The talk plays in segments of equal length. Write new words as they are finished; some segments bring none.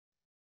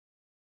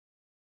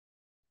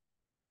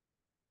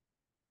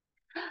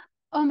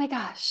Oh my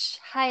gosh.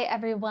 Hi,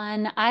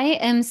 everyone. I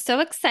am so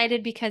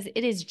excited because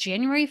it is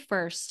January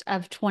 1st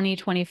of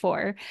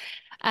 2024.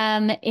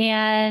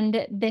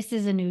 And this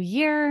is a new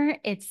year.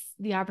 It's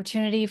the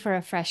opportunity for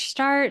a fresh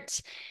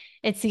start.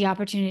 It's the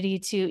opportunity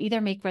to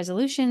either make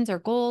resolutions or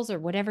goals or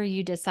whatever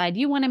you decide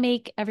you want to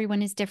make.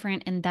 Everyone is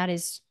different, and that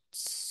is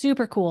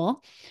super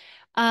cool.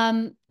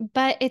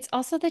 But it's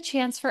also the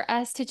chance for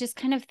us to just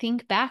kind of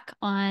think back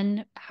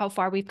on how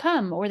far we've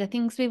come or the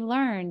things we've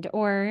learned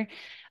or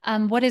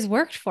what has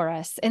worked for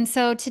us. And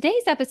so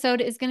today's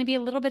episode is going to be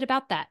a little bit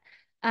about that.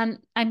 I'm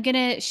going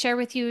to share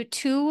with you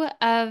two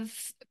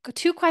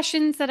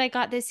questions that I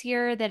got this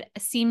year that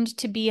seemed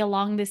to be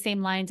along the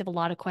same lines of a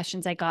lot of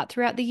questions I got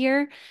throughout the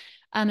year.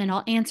 And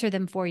I'll answer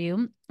them for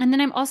you. And then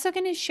I'm also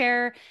going to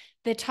share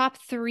the top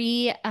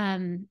three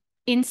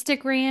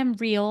Instagram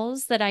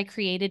reels that I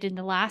created in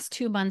the last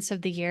 2 months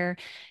of the year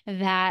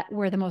that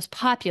were the most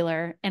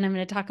popular. And I'm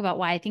going to talk about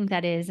why I think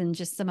that is and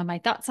just some of my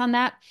thoughts on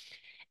that.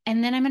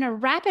 And then I'm going to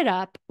wrap it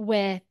up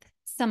with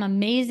some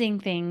amazing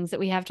things that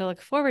we have to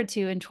look forward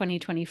to in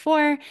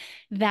 2024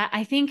 that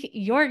I think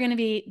you're going to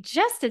be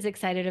just as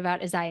excited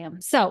about as I am.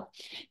 So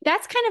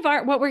that's kind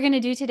of what we're going to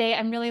do today.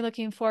 I'm really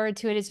looking forward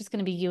to it. It's just going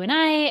to be you and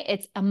I.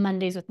 It's a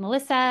Mondays with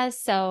Melissa.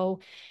 So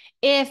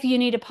if you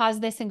need to pause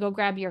this and go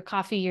grab your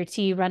coffee, your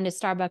tea, run to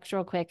Starbucks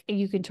real quick,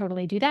 you can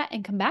totally do that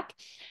and come back.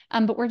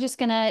 But we're just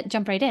going to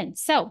jump right in.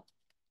 So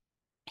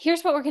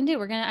here's what we're going to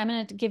do. I'm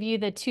going to give you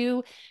the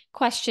two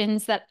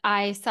questions that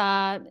I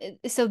saw.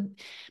 So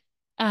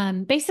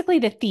basically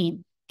the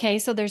theme. Okay.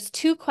 So there's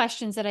two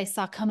questions that I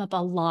saw come up a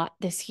lot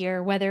this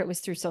year, whether it was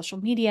through social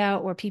media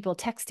or people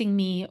texting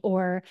me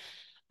or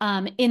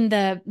in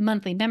the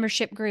monthly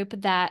membership group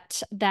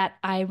that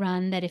I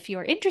run, that if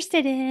you're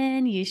interested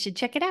in, you should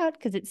check it out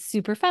because it's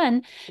super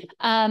fun.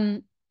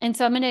 And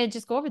so I'm going to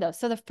just go over those.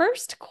 So the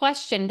first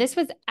question, this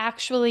was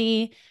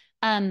actually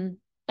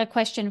a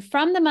question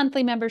from the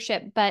monthly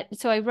membership, but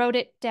so I wrote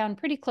it down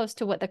pretty close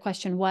to what the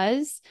question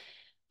was.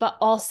 But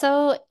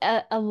also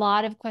a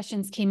lot of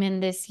questions came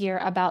in this year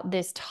about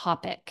this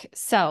topic.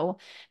 So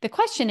the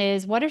question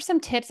is, what are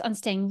some tips on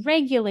staying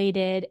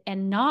regulated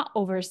and not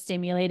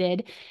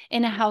overstimulated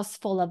in a house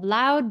full of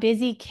loud,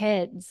 busy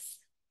kids?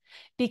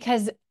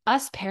 Because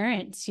us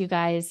parents, you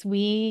guys,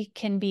 we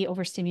can be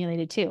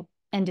overstimulated too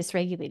and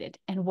dysregulated.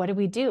 And what do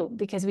we do?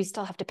 Because we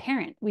still have to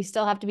parent. We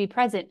still have to be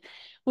present.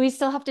 We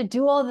still have to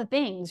do all the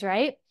things,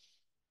 right?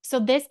 So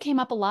this came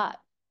up a lot.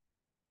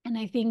 And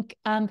I think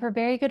for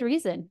very good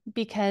reason,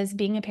 because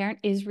being a parent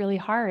is really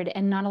hard.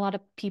 And not a lot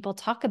of people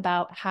talk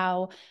about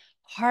how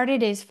hard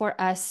it is for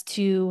us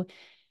to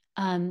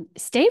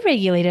stay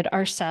regulated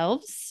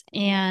ourselves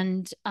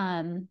and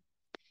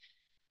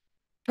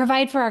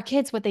provide for our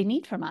kids what they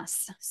need from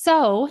us.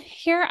 So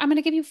here, I'm going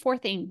to give you 4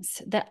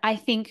 things that I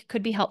think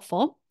could be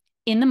helpful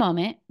in the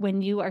moment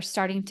when you are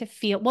starting to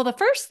feel, well, the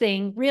first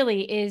thing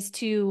really is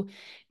to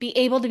be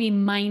able to be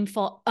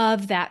mindful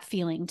of that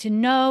feeling, to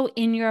know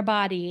in your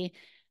body,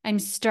 I'm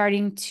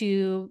starting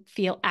to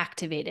feel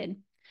activated.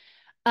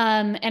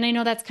 And I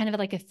know that's kind of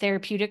like a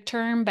therapeutic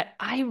term, but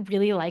I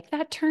really like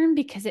that term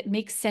because it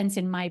makes sense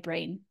in my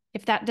brain.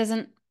 If that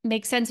doesn't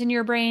make sense in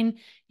your brain,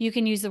 you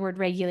can use the word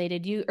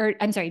regulated.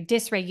 I'm sorry,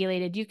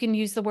 dysregulated. You can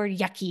use the word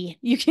yucky.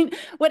 You can,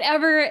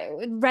 whatever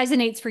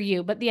resonates for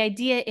you. But the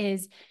idea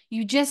is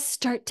you just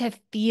start to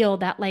feel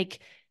that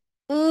like,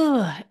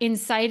 ugh,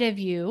 inside of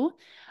you.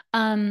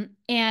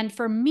 And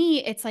for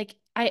me, it's like,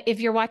 if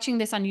you're watching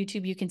this on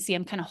YouTube, you can see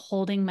I'm kind of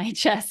holding my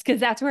chest because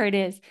that's where it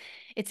is.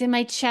 It's in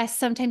my chest.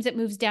 Sometimes it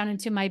moves down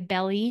into my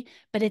belly,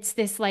 but it's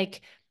this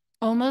like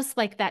almost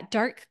like that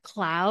dark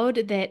cloud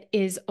that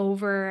is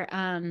over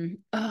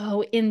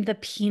in the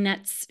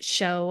Peanuts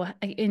show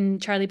in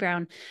Charlie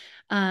Brown.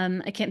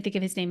 I can't think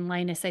of his name,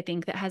 Linus, I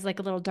think, that has like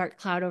a little dark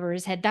cloud over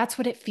his head. That's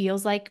what it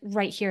feels like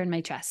right here in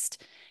my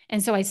chest.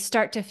 And so I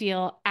start to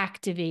feel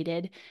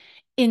activated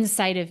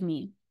inside of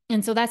me.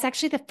 And so that's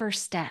actually the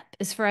first step,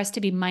 is for us to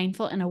be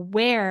mindful and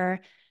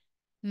aware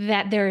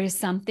that there is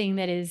something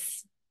that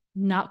is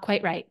not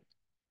quite right.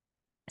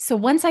 So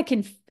once I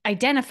can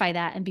identify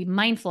that and be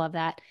mindful of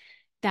that,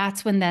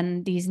 that's when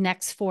then these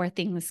next 4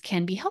 things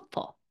can be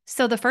helpful.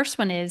 So the first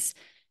one is,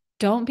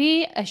 don't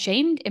be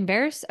ashamed,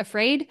 embarrassed,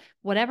 afraid,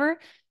 whatever,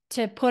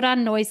 to put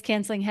on noise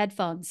canceling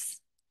headphones.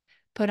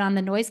 Put on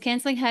the noise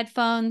canceling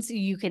headphones.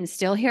 You can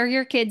still hear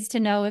your kids to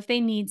know if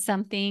they need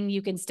something.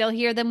 You can still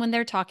hear them when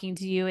they're talking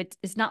to you.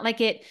 It's not like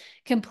it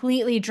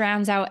completely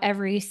drowns out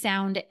every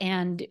sound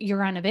and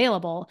you're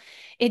unavailable.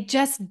 It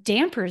just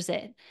dampers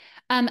it.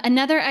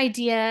 Another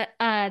idea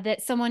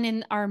that someone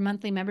in our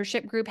monthly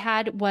membership group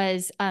had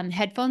was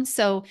headphones.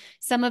 So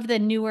some of the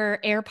newer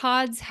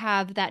AirPods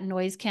have that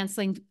noise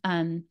canceling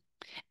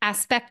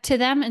aspect to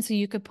them. And so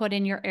you could put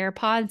in your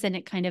AirPods and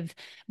it kind of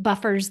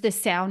buffers the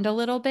sound a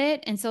little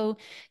bit. And so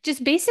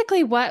just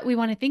basically what we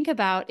want to think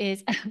about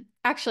is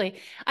actually,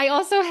 I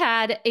also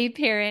had a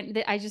parent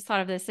that I just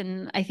thought of this,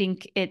 and I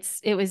think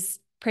it was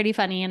pretty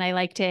funny and I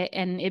liked it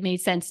and it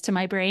made sense to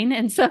my brain.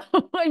 And so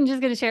I'm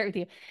just going to share it with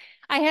you.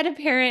 I had a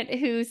parent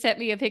who sent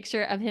me a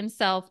picture of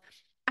himself.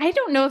 I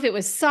don't know if it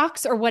was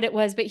socks or what it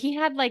was, but he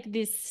had like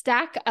this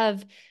stack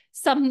of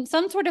some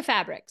sort of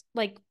fabric.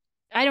 Like,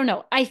 I don't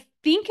know. I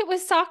think it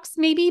was socks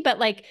maybe, but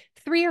like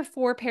 3 or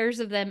 4 pairs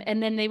of them.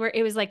 And then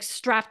it was like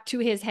strapped to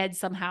his head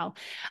somehow.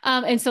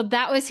 And so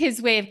that was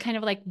his way of kind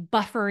of like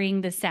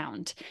buffering the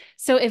sound.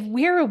 So if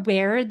we're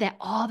aware that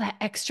all that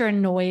extra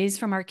noise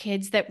from our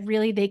kids that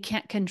really they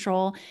can't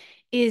control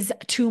is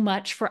too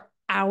much for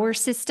our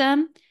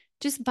system,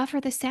 just buffer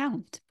the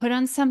sound. Put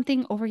on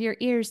something over your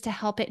ears to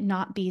help it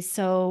not be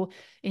so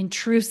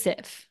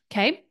intrusive.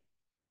 Okay.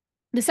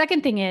 The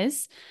second thing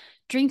is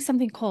drink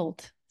something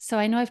cold. So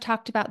I know I've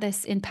talked about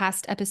this in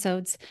past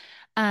episodes,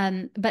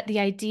 but the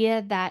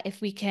idea that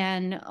if we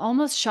can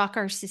almost shock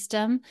our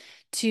system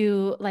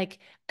to like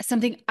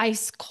something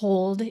ice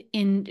cold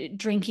in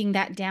drinking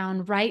that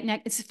down right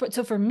next.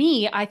 So for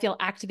me, I feel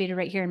activated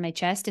right here in my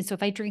chest. And so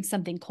if I drink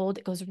something cold,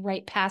 it goes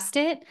right past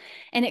it.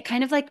 And it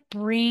kind of like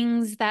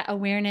brings that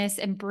awareness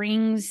and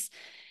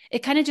it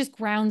kind of just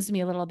grounds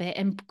me a little bit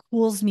and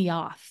cools me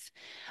off.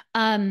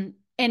 And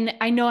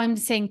I know I'm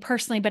saying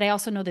personally, but I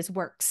also know this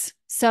works.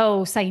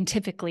 So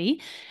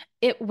scientifically,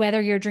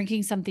 whether you're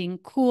drinking something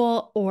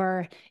cool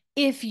or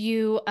if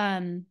you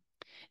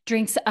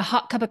drinks a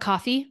hot cup of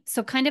coffee,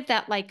 so kind of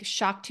that like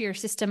shock to your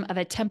system of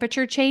a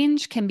temperature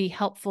change can be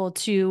helpful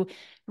to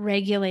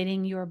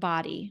regulating your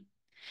body.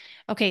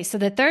 Okay, so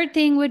the third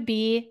thing would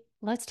be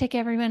let's take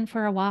everyone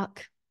for a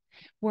walk.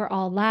 We're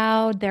all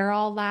loud. They're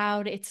all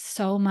loud. It's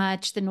so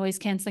much. The noise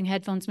canceling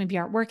headphones maybe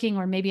aren't working,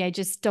 or maybe I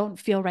just don't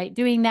feel right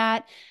doing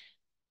that.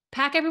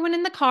 Pack everyone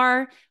in the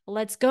car.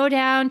 Let's go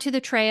down to the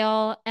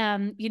trail.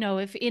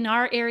 If in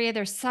our area,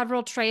 there's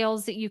several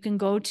trails that you can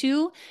go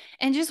to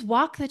and just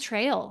walk the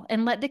trail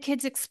and let the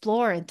kids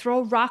explore and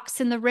throw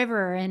rocks in the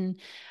river and,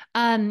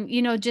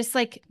 just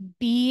like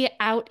be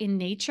out in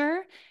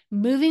nature,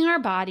 moving our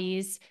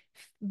bodies,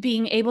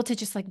 being able to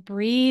just like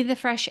breathe the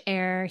fresh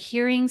air,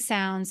 hearing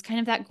sounds, kind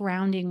of that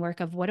grounding work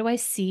of what do I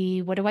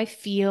see? What do I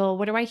feel?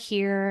 What do I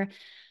hear?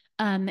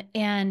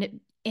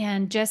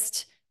 And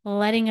just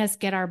letting us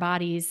get our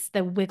bodies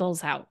the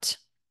wiggles out.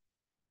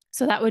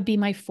 So that would be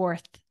my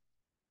fourth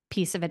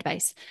piece of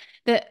advice.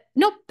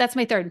 Nope, that's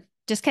my third.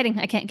 Just kidding.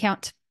 I can't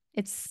count.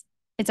 It's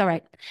all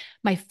right.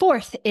 My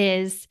fourth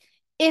is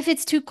if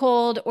it's too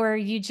cold or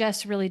you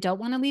just really don't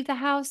want to leave the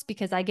house,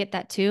 because I get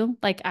that too.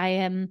 Like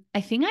I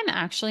think I'm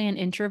actually an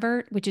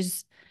introvert, which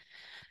is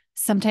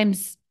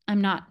sometimes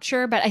I'm not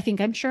sure, but I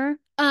think I'm sure.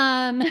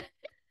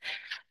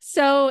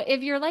 So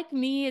if you're like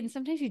me and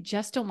sometimes you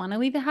just don't want to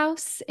leave the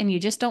house and you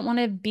just don't want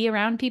to be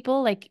around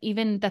people, like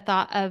even the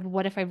thought of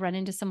what if I run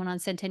into someone on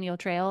Centennial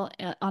Trail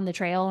on the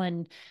trail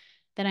and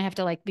then I have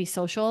to like be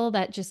social,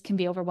 that just can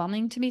be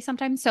overwhelming to me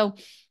sometimes. So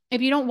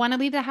if you don't want to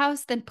leave the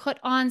house, then put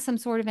on some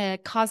sort of a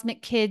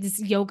Cosmic Kids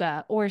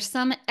yoga or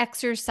some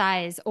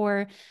exercise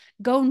or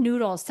go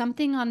noodle,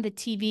 something on the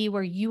TV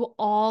where you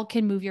all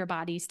can move your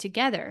bodies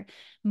together.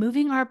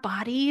 Moving our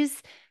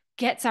bodies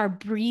gets our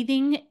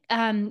breathing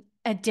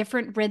a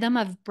different rhythm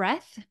of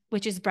breath,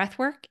 which is breath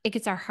work. It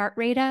gets our heart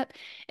rate up.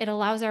 It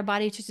allows our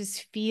body to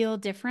just feel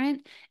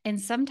different. And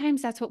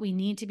sometimes that's what we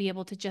need to be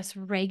able to just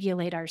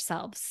regulate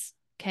ourselves.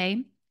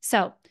 Okay.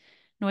 So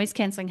noise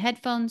canceling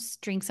headphones,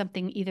 drink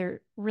something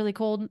either really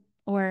cold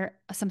or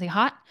something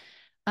hot.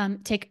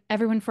 Take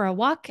everyone for a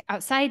walk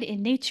outside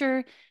in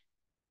nature,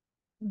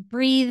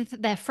 breathe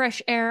the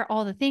fresh air,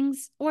 all the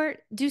things, or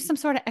do some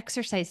sort of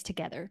exercise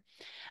together.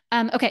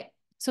 Okay.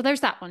 So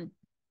there's that one.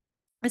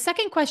 The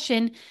second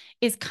question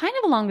is kind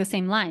of along the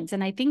same lines.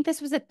 And I think this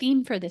was a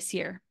theme for this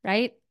year,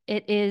 right?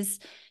 It is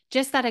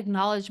just that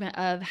acknowledgement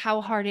of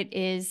how hard it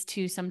is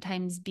to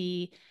sometimes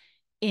be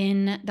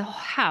in the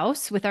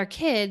house with our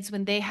kids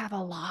when they have a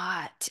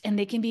lot and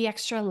they can be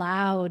extra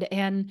loud.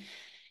 And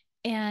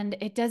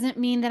it doesn't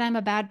mean that I'm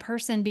a bad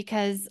person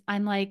because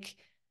I'm like,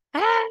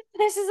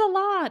 this is a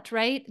lot,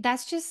 right?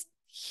 That's just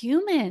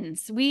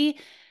humans.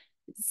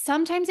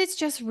 Sometimes it's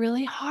just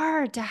really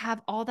hard to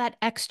have all that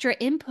extra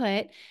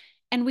input.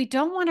 And we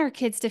don't want our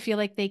kids to feel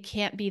like they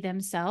can't be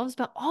themselves,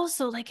 but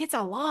also like it's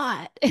a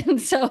lot.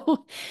 And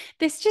so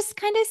this just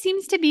kind of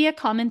seems to be a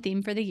common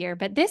theme for the year.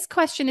 But this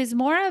question is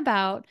more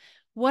about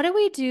what do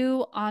we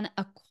do on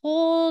a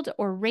cold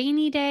or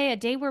rainy day, a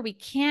day where we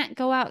can't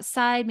go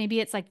outside?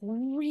 Maybe it's like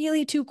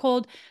really too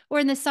cold, or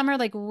in the summer,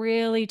 like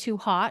really too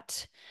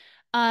hot.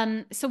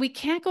 So we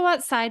can't go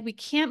outside. We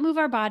can't move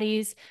our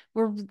bodies.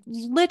 We're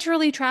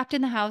literally trapped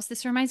in the house.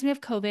 This reminds me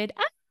of COVID,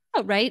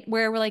 right?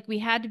 Where we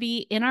had to be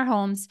in our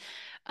homes.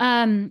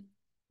 Um,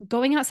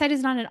 Going outside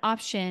is not an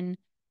option,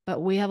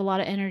 but we have a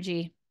lot of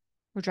energy.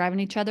 We're driving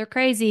each other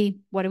crazy.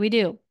 What do we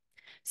do?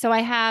 So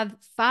I have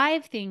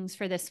 5 things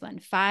for this one,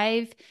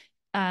 5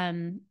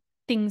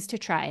 things to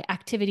try,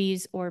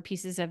 activities or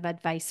pieces of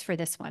advice for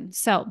this one.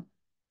 So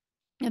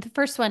the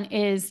first one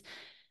is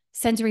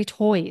sensory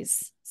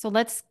toys. So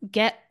let's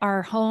get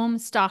our home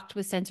stocked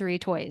with sensory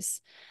toys.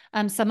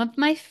 Some of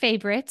my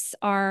favorites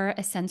are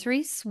a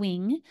sensory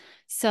swing.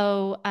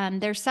 So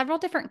there's several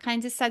different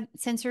kinds of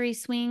sensory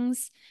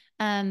swings.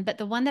 But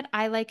the one that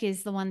I like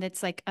is the one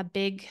that's like a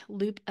big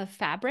loop of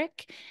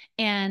fabric,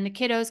 and the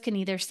kiddos can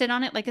either sit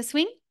on it like a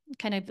swing,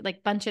 kind of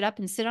like bunch it up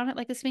and sit on it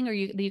like a swing, or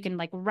you can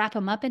like wrap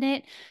them up in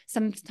it.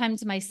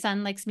 Sometimes my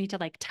son likes me to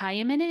like tie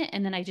him in it,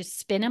 and then I just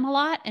spin him a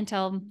lot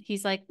until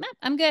he's like,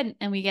 I'm good.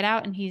 And we get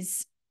out and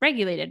he's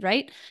regulated,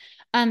 right?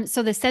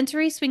 So the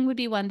sensory swing would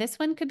be one. This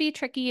one could be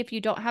tricky if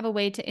you don't have a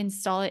way to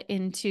install it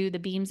into the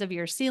beams of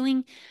your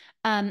ceiling,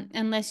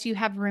 unless you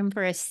have room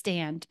for a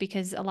stand,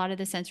 because a lot of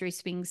the sensory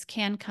swings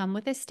can come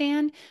with a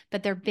stand,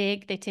 but they're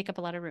big, they take up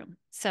a lot of room.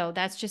 So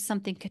that's just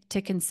something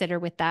to consider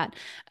with that.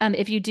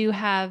 If you do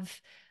have,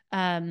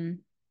 oh,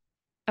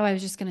 I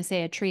was just going to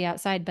say a tree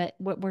outside, but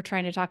we're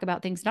trying to talk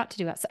about things not to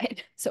do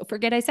outside. So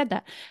forget I said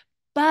that.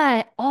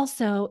 But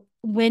also,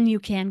 when you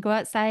can go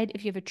outside,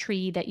 if you have a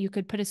tree that you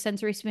could put a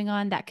sensory swing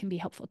on, that can be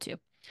helpful too.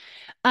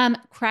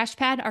 Crash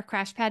pad. Our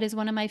crash pad is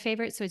one of my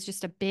favorites. So it's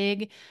just a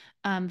big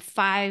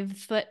 5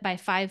 foot by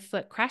 5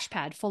 foot crash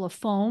pad full of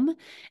foam,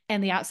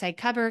 and the outside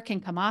cover can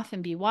come off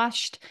and be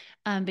washed.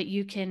 But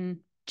you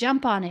can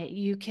jump on it.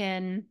 You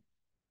can,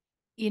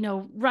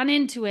 run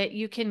into it.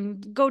 You can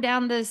go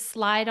down the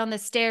slide on the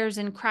stairs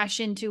and crash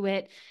into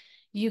it.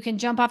 You can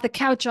jump off the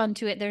couch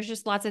onto it. There's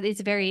just lots of,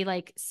 it's very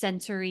like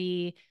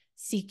sensory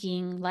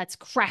seeking. Let's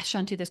crash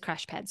onto this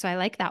crash pad. So I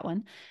like that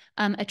one.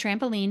 A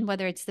trampoline,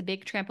 whether it's the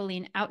big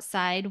trampoline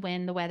outside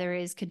when the weather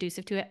is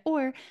conducive to it,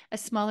 or a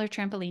smaller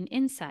trampoline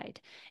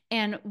inside.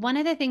 And one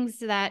of the things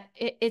that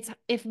it's,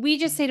 if we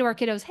just say to our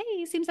kiddos,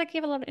 hey, seems like you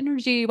have a lot of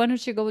energy, why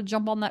don't you go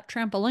jump on that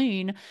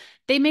trampoline?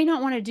 They may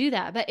not want to do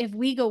that. But if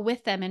we go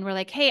with them and we're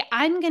like, hey,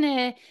 I'm going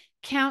to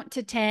count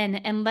to 10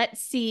 and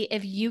let's see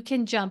if you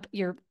can jump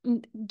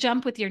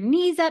with your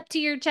knees up to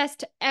your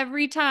chest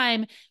every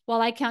time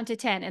while I count to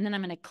 10. And then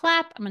I'm going to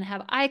clap, I'm going to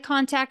have eye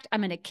contact, I'm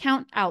going to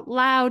count out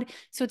loud.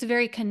 So it's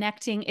very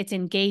connecting, it's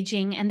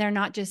engaging, and they're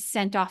not just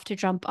sent off to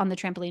jump on the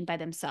trampoline by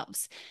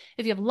themselves.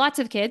 If you have lots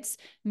of kids,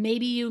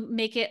 maybe you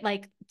make it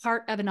like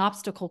part of an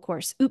obstacle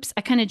course. Oops,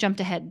 I kind of jumped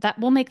ahead. That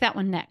we'll make that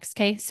one next.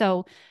 Okay.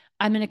 So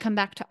I'm going to come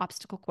back to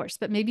obstacle course,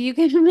 but maybe you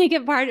can make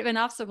it part of an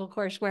obstacle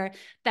course where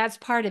that's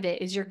part of it,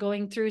 is you're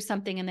going through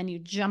something and then you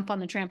jump on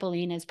the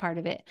trampoline as part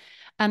of it.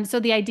 So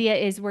the idea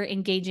is we're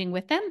engaging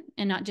with them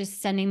and not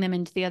just sending them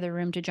into the other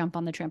room to jump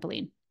on the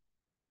trampoline.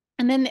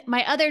 And then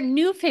my other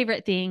new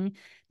favorite thing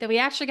that we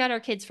actually got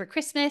our kids for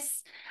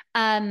Christmas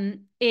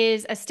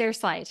is a stair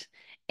slide.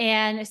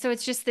 And so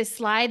it's just this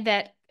slide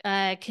that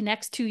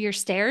connects to your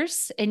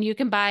stairs, and you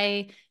can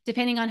buy,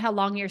 depending on how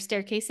long your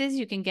staircase is,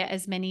 you can get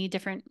as many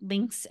different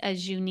links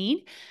as you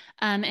need.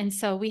 And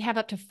so we have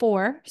up to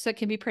 4, so it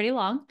can be pretty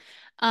long.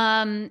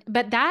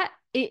 But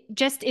it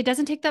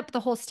doesn't take up the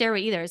whole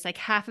stairway either. It's like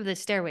half of the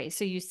stairway.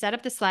 So you set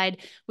up the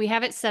slide. We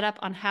have it set up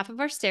on half of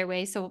our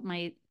stairway, so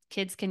my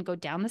kids can go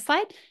down the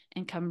slide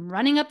and come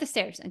running up the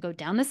stairs, and go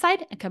down the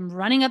slide and come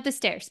running up the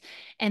stairs.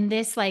 And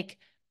this, like,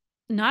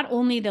 not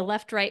only the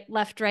left, right,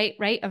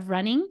 right of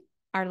running,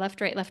 our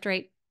left,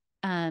 right,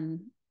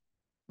 I'm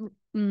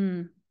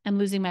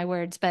losing my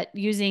words, but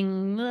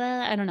using,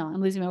 I don't know,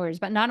 I'm losing my words,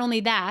 but not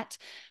only that,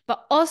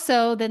 but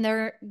also then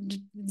they're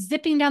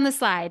zipping down the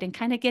slide and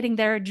kind of getting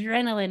their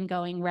adrenaline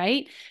going,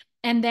 right?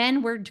 And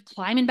then we're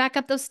climbing back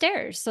up those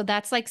stairs. So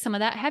that's like some of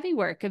that heavy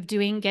work of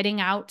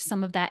getting out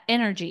some of that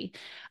energy.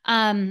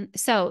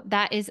 So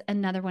that is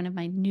another one of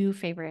my new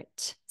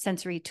favorite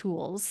sensory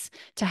tools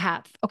to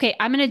have. Okay,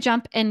 I'm going to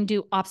jump and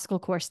do obstacle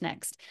course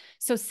next.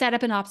 So set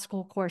up an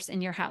obstacle course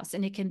in your house,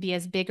 and it can be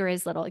as big or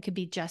as little. It could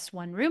be just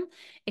one room.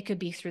 It could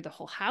be through the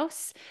whole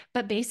house.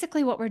 But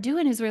basically what we're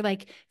doing is we're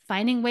like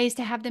finding ways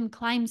to have them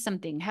climb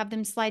something, have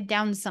them slide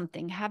down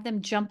something, have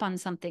them jump on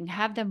something,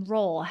 have them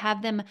roll,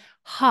 have them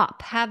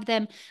hop, have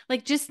them,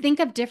 like, just think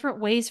of different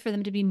ways for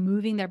them to be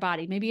moving their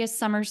body. Maybe a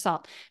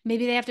somersault,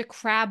 maybe they have to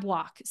crab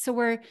walk. So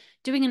we're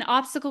doing an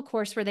obstacle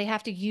course where they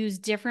have to use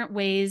different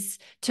ways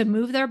to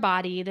move their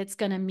body that's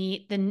going to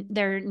meet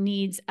their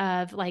needs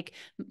of, like,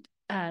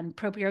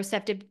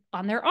 proprioceptive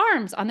on their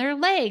arms, on their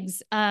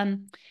legs,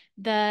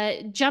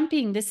 the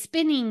jumping, the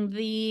spinning,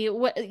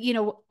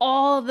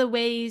 all the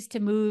ways to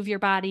move your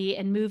body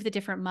and move the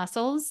different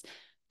muscles.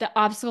 The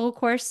obstacle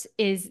course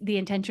the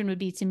intention would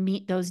be to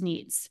meet those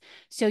needs.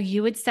 So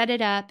you would set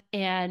it up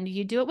and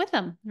you do it with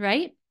them,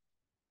 right?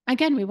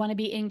 Again, we want to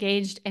be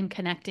engaged and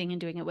connecting and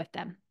doing it with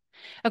them.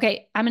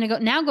 Okay, I'm going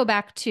to go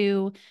back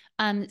to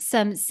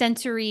some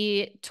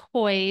sensory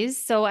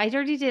toys. So I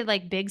already did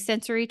like big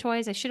sensory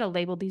toys. I should have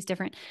labeled these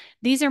different.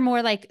 These are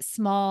more like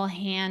small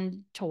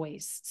hand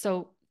toys.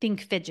 So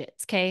think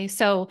fidgets. Okay.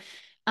 So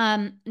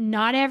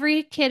not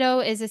every kiddo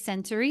is a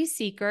sensory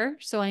seeker.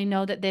 So I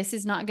know that this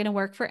is not going to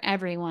work for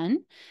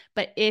everyone.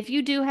 But if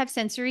you do have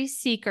sensory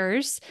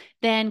seekers,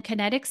 then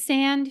kinetic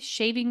sand,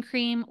 shaving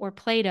cream, or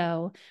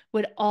Play-Doh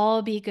would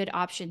all be good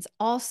options.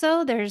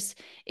 Also,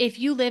 if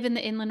you live in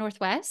the Inland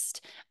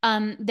Northwest,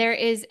 there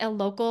is a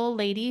local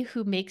lady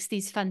who makes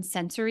these fun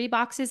sensory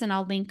boxes, and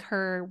I'll link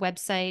her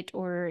website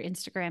or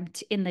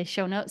Instagram in the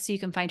show notes so you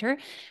can find her.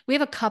 We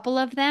have a couple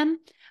of them.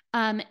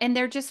 And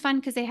they're just fun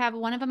because they have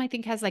one of them, I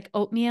think, has like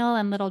oatmeal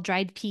and little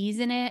dried peas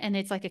in it. And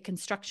it's like a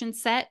construction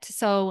set.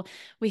 So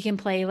we can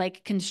play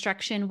like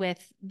construction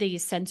with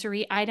these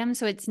sensory items.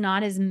 So it's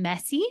not as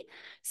messy.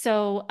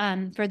 So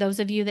for those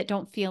of you that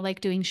don't feel like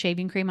doing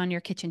shaving cream on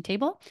your kitchen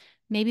table,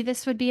 maybe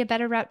this would be a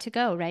better route to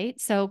go, right?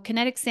 So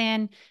kinetic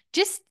sand,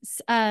 just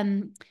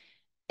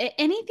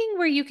anything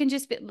where you can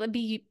just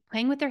be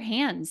playing with their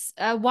hands.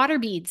 Water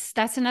beads,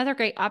 that's another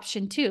great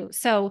option too.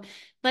 So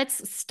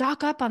let's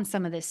stock up on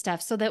some of this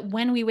stuff so that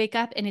when we wake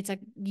up and it's a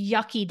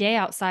yucky day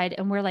outside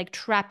and we're like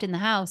trapped in the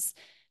house,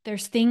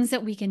 there's things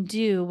that we can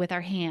do with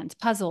our hands.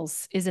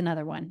 Puzzles is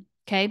another one.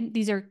 Okay.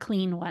 These are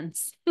clean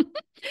ones.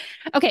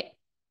 Okay.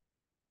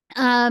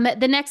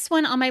 The next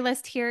one on my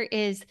list here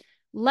is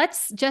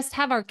let's just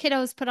have our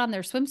kiddos put on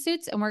their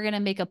swimsuits and we're going to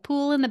make a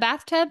pool in the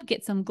bathtub,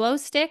 get some glow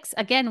sticks.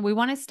 Again, we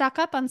want to stock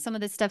up on some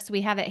of the stuff so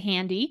we have it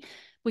handy.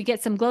 We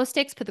get some glow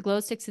sticks, put the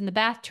glow sticks in the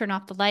bath, turn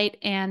off the light,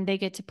 and they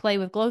get to play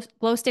with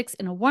glow sticks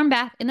in a warm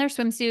bath in their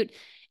swimsuit.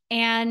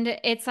 And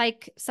it's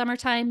like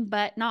summertime,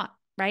 but not,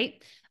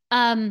 right?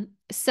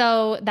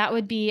 So that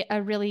would be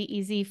a really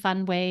easy,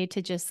 fun way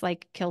to just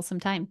like kill some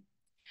time.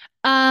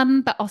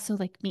 But also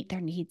like meet their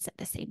needs at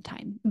the same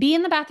time. Be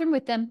in the bathroom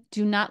with them.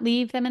 Do not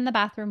leave them in the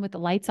bathroom with the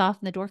lights off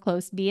and the door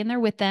closed. Be in there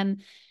with them,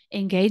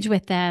 engage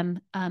with them.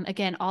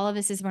 Again, all of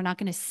this is we're not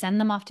going to send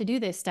them off to do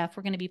this stuff.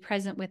 We're going to be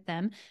present with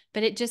them,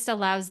 but it just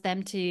allows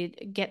them to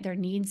get their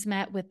needs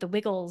met with the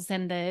wiggles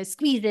and the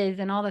squeezes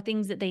and all the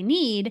things that they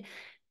need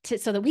to,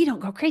 so that we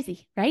don't go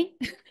crazy, right?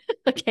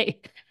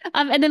 Okay.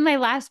 And then my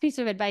last piece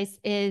of advice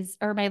is,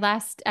 or my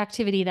last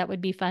activity that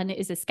would be fun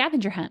is a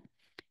scavenger hunt.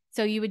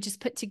 So you would just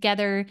put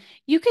together,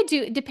 you could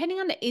do, depending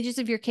on the ages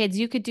of your kids,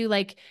 you could do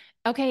like,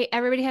 okay,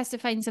 everybody has to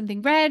find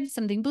something red,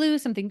 something blue,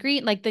 something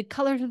green, like the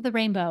colors of the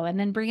rainbow, and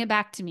then bring it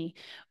back to me.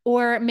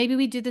 Or maybe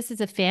we do this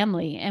as a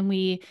family and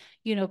we,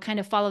 kind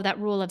of follow that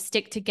rule of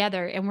stick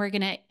together. And we're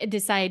going to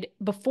decide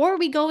before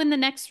we go in the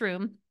next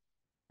room.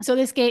 So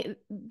this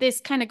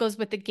kind of goes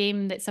with the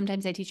game that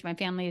sometimes I teach my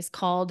family is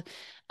called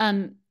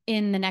in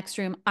the next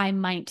room, I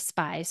might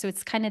spy. So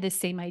it's kind of the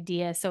same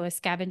idea. So a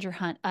scavenger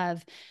hunt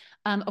of,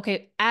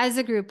 okay, as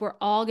a group, we're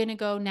all going to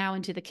go now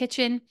into the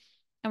kitchen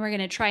and we're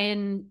going to try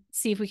and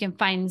see if we can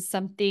find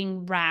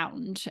something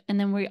round. And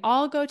then we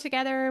all go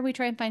together, we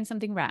try and find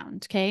something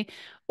round. Okay.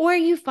 Or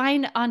you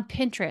find on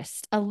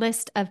Pinterest a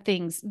list of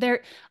things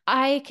there.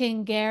 I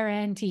can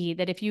guarantee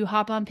that if you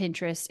hop on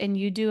Pinterest and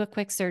you do a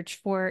quick search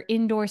for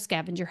indoor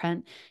scavenger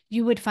hunt,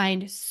 you would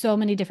find so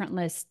many different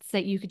lists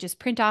that you could just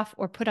print off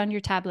or put on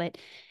your tablet.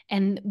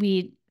 And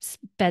we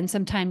spend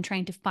some time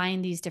trying to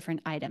find these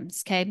different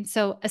items. Okay.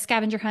 So a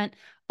scavenger hunt,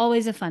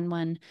 always a fun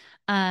one.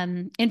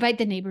 Invite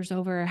the neighbors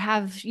over,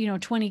 have,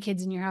 20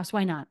 kids in your house.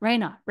 Why not? Why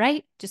not?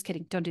 Right? Just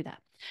kidding. Don't do that.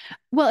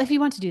 Well, if you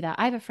want to do that,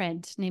 I have a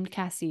friend named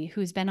Cassie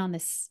who's been on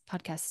this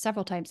podcast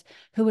several times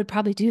who would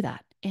probably do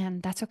that.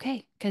 And that's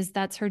okay because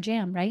that's her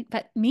jam, right?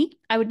 But me,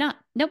 I would not.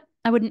 Nope,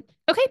 I wouldn't.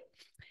 Okay.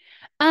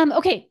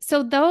 Okay,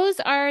 so those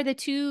are the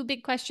two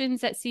big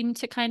questions that seem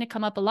to kind of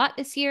come up a lot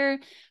this year.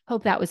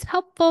 Hope that was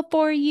helpful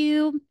for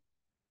you.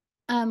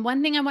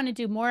 One thing I want to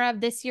do more of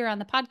this year on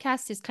the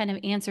podcast is kind of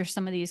answer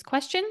some of these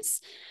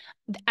questions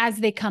as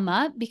they come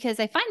up because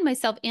I find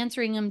myself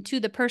answering them to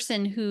the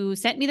person who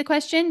sent me the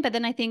question, but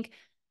then I think,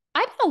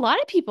 I bet a lot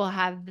of people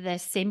have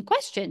this same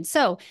question.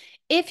 So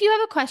if you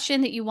have a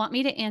question that you want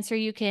me to answer,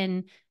 you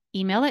can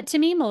email it to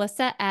me,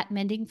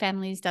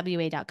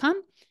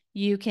 melissa@mendingfamilieswa.com.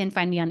 You can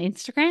find me on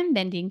Instagram,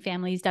 Mending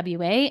Families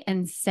WA,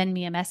 and send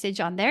me a message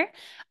on there.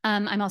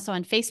 I'm also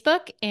on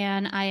Facebook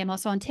and I am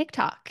also on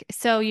TikTok.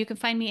 So you can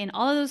find me in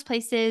all of those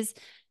places.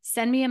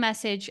 Send me a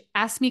message,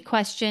 ask me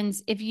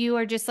questions. If you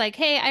are just like,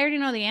 hey, I already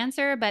know the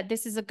answer, but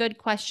this is a good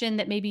question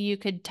that maybe you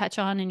could touch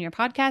on in your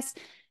podcast,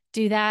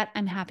 do that.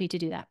 I'm happy to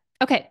do that.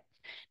 Okay.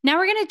 Now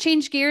we're going to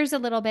change gears a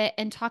little bit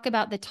and talk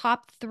about the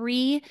top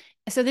 3.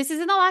 So this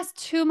is in the last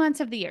 2 months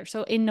of the year.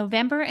 So in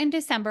November and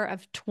December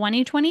of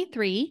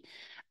 2023,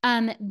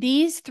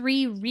 these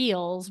 3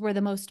 reels were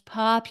the most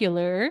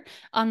popular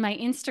on my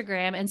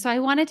Instagram. And so I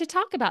wanted to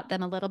talk about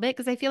them a little bit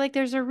because I feel like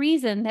there's a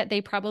reason that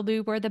they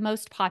probably were the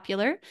most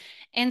popular.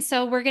 And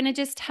so we're going to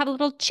just have a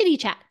little chitty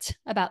chat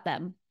about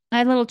them,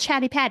 a little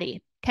chatty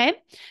patty. Okay.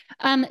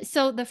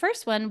 So the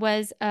first one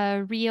was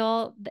a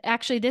reel.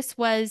 Actually, this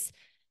was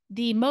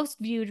the most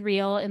viewed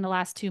reel in the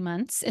last 2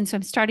 months. And so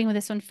I'm starting with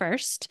this one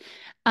first.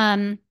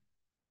 And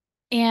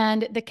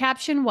the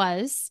caption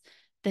was,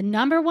 the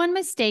number one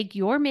mistake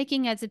you're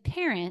making as a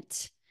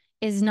parent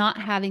is not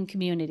having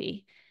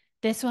community.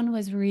 This one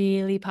was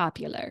really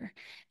popular.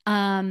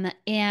 And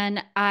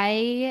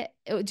I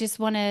just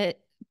want to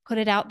put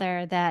it out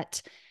there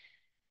that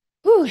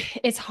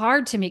it's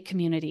hard to make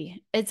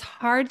community. It's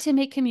hard to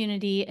make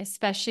community,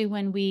 especially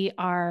when we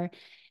are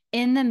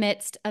in the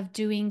midst of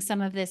doing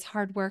some of this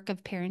hard work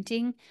of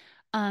parenting.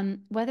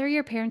 Whether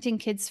you're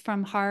parenting kids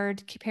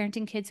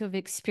parenting kids who have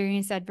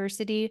experienced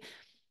adversity,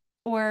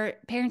 or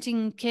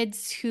parenting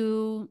kids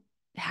who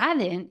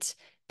haven't,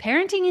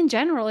 parenting in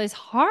general is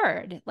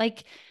hard.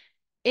 Like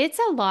It's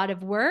a lot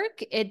of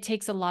work. It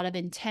takes a lot of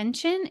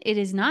intention. It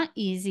is not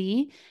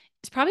easy.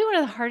 It's probably one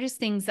of the hardest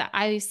things that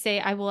I say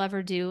I will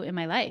ever do in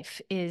my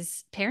life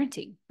is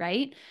parenting,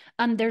 right?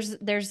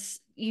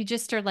 You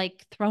just are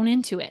like thrown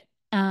into it.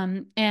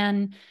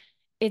 And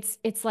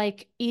it's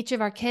like each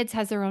of our kids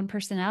has their own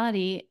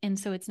personality. And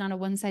so it's not a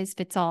one size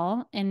fits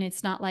all. And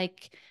it's not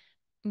like,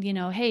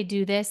 hey,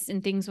 do this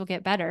and things will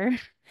get better.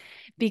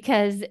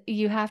 Because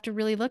you have to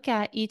really look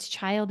at each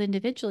child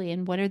individually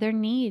and what are their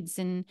needs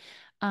and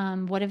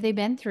what have they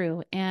been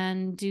through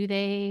and do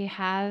they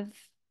have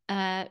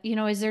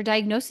is there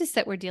diagnosis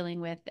that we're dealing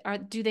with?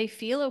 Do they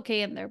feel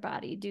okay in their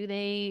body? Do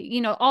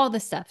they, all the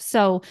stuff.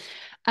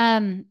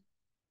 Um,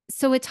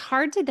 so it's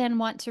hard to then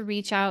want to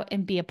reach out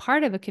and be a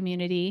part of a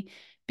community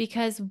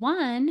because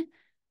one,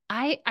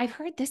 I've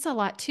heard this a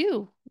lot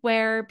too,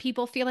 where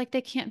people feel like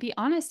they can't be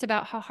honest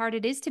about how hard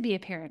it is to be a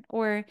parent,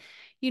 or,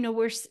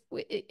 we're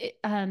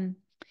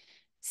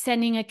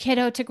sending a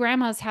kiddo to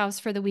grandma's house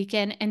for the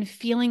weekend and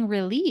feeling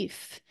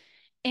relief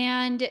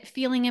and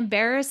feeling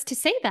embarrassed to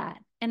say that.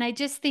 And I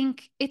just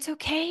think it's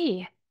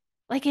okay.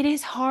 Like it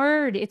is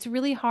hard. It's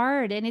really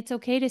hard. And it's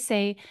okay to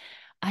say,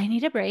 I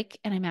need a break.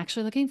 And I'm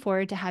actually looking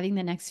forward to having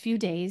the next few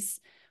days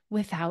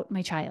without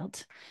my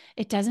child.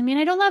 It doesn't mean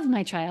I don't love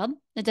my child.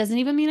 It doesn't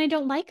even mean I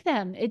don't like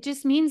them. It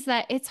just means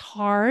that it's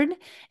hard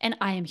and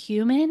I am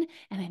human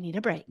and I need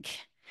a break.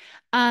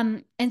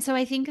 And so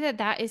I think that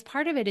that is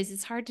part of it is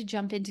it's hard to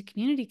jump into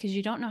community because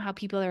you don't know how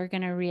people are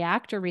going to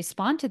react or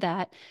respond to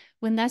that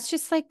when that's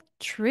just like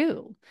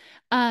true.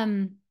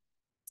 Um,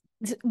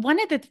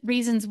 one of the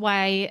reasons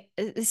why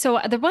one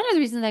of the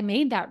reasons I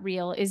made that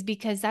reel is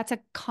because that's a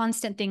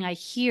constant thing I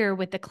hear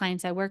with the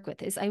clients I work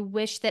with is I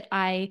wish that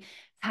I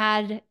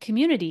had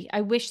community.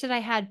 I wish that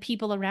I had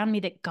people around me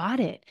that got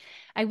it.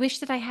 I wish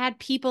that I had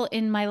people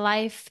in my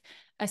life,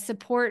 a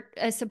support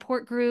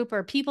group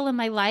or people in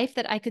my life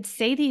that I could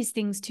say these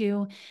things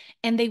to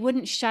and they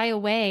wouldn't shy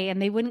away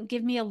and they wouldn't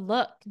give me a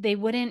look. They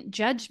wouldn't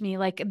judge me,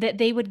 like that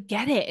they would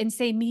get it and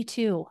say me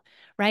too,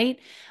 right?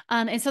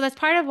 And so that's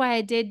part of why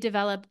I did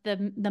develop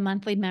the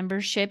monthly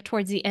membership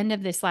towards the end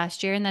of this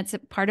last year. And that's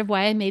part of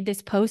why I made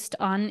this post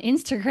on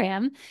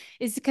Instagram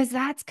is because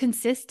that's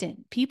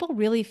consistent. People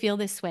really feel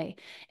this way.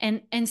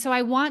 And so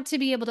I want to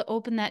be able to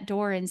open that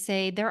door and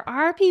say, there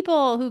are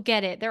people who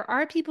get it. There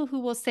are people who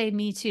will say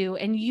me too.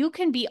 And you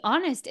can be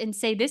honest and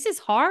say, this is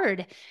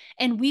hard.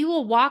 And we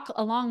will walk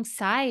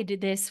alongside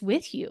this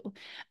with you.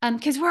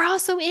 Because we're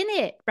also in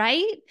it,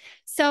 right?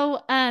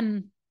 So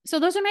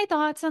those are my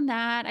thoughts on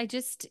that. I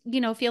just,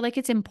 feel like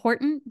it's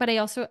important, but I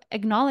also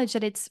acknowledge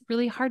that it's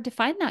really hard to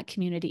find that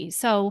community.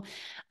 So,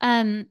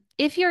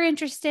 if you're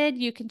interested,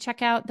 you can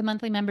check out the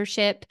monthly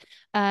membership.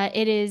 You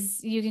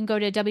can go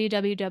to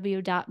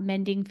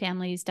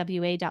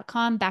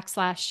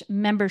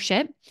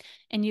www.mendingfamilieswa.com/membership,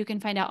 and you can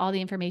find out all the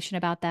information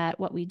about that,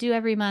 what we do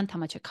every month, how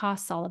much it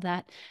costs, all of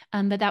that.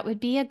 But that would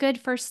be a good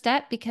first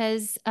step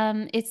because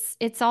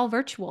it's all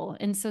virtual.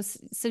 And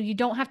so you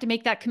don't have to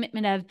make that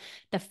commitment of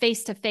the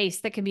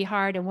face-to-face that can be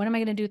hard. And what am I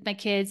going to do with my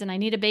kids? And I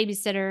need a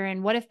babysitter.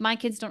 And what if my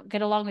kids don't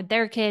get along with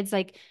their kids?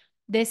 Like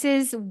this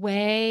is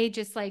way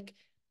just like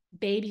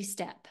baby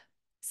step.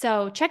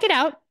 So check it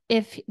out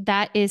if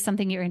that is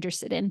something you're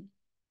interested in.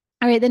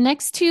 All right, the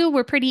next two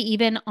were pretty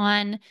even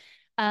on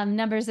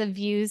numbers of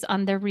views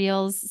on the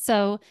reels.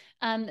 So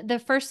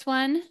the first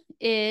one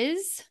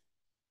is,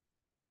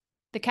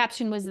 the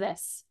caption was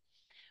this: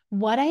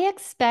 what I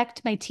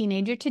expect my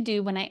teenager to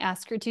do when I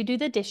ask her to do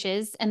the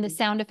dishes, and the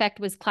sound effect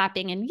was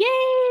clapping and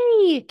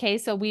yay. Okay,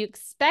 so we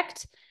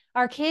expect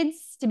our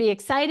kids to be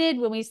excited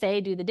when we say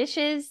do the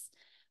dishes,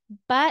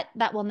 but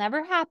that will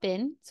never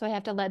happen. So I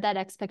have to let that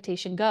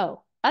expectation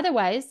go.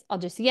 Otherwise, I'll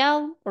just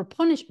yell or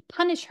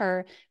punish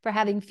her for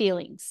having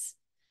feelings.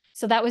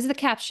 So that was the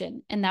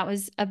caption. And that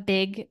was a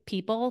big,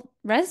 people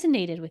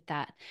resonated with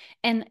that.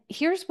 And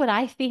here's what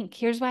I think.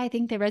 Here's why I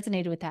think they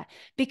resonated with that.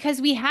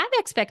 Because we have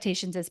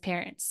expectations as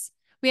parents.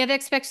 We have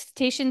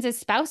expectations as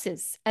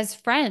spouses, as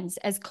friends,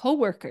 as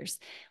coworkers.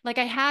 Like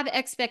I have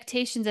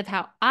expectations of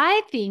how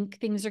I think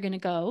things are going to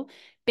go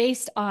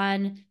based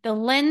on the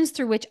lens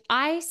through which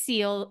I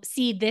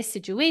see this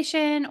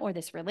situation or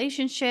this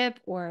relationship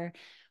or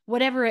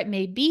whatever it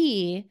may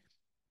be.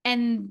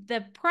 And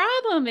the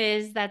problem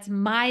is that's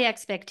my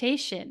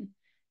expectation.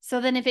 So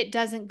then if it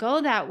doesn't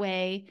go that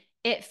way,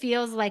 it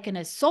feels like an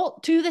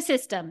assault to the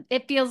system.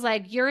 It feels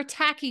like you're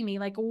attacking me.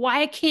 Like,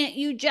 why can't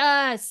you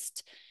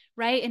just,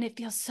 right? And it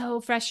feels so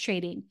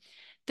frustrating.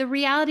 The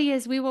reality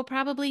is we will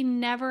probably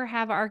never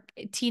have our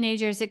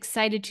teenagers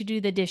excited to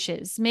do the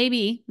dishes.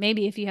 Maybe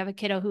if you have a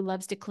kiddo who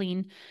loves to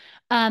clean.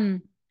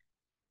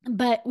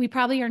 But we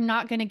probably are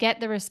not going to get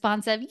the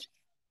response of,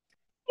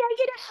 I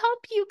get to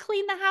help you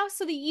clean the house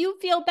so that you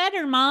feel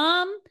better,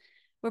 mom.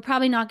 We're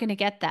probably not going to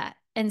get that.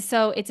 And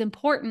so it's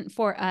important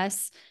for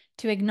us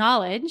to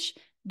acknowledge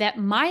that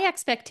my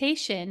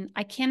expectation,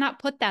 I cannot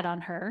put that on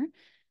her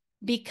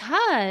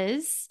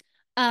because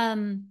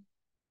I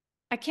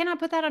cannot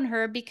put that on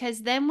her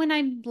because then when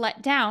I'm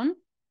let down,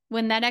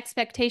 when that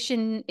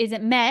expectation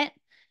isn't met,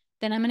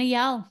 then I'm going to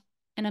yell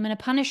and I'm going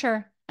to punish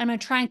her. I'm going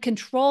to try and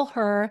control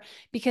her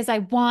because I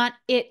want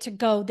it to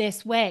go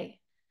this way.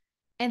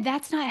 And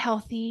that's not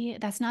healthy.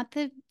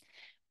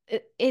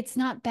 It's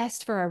not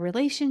best for our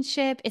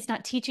relationship. It's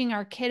not teaching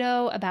our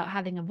kiddo about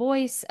having a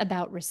voice,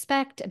 about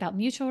respect, about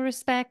mutual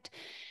respect.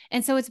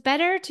 And so it's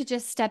better to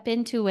just step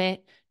into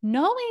it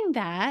knowing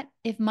that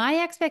if my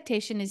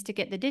expectation is to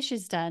get the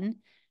dishes done,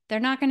 they're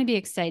not going to be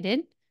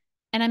excited.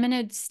 And I'm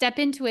going to step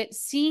into it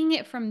seeing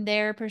it from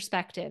their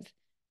perspective.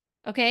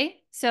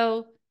 Okay.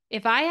 So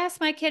if I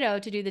ask my kiddo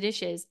to do the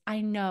dishes,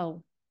 I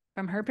know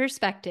from her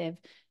perspective,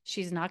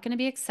 she's not going to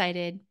be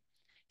excited.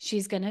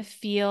 She's going to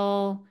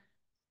feel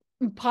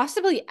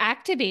possibly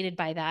activated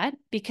by that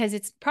because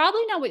it's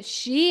probably not what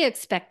she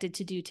expected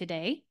to do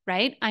today,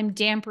 right? I'm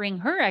dampering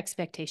her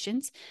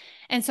expectations.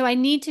 And so I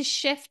need to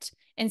shift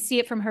and see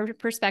it from her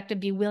perspective,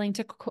 be willing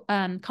to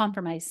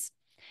compromise.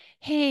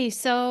 Hey,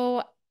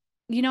 so,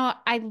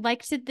 I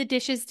liked the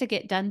dishes to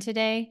get done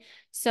today.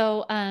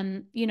 So,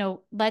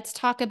 let's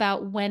talk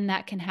about when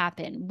that can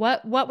happen.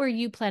 What were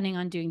you planning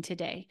on doing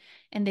today?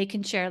 And they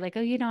can share like,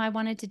 oh, I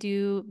wanted to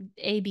do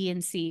A, B,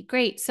 and C.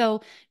 Great.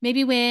 So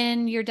maybe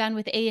when you're done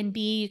with A and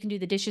B, you can do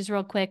the dishes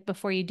real quick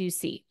before you do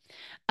C.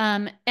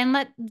 And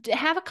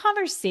have a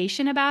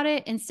conversation about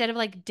it instead of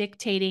like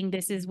dictating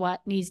this is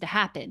what needs to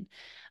happen.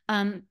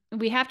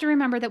 We have to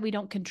remember that we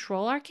don't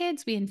control our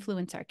kids, we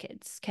influence our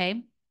kids.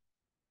 Okay.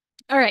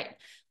 All right,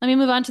 let me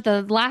move on to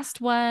the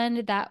last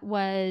one that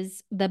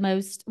was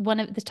one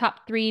of the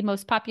top three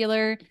most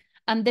popular.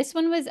 This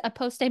one was a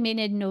post I made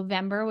in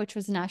November, which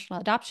was National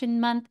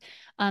Adoption Month.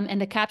 And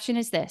the caption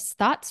is this: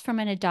 thoughts from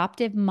an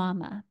adoptive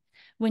mama.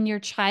 When your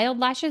child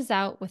lashes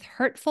out with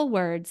hurtful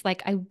words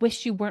like, I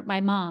wish you weren't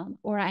my mom,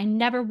 or I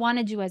never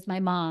wanted you as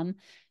my mom,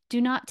 do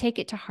not take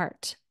it to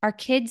heart. Our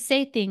kids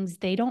say things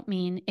they don't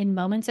mean in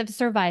moments of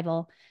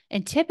survival,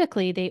 and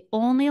typically they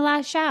only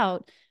lash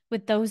out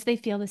with those they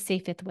feel the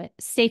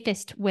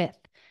safest with.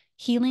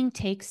 Healing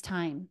takes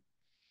time.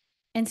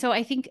 And so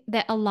I think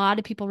that a lot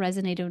of people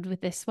resonated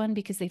with this one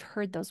because they've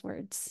heard those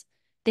words.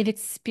 They've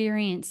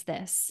experienced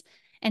this.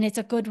 And it's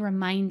a good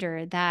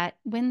reminder that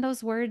when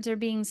those words are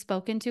being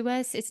spoken to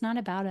us, it's not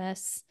about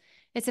us.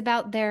 It's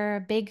about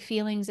their big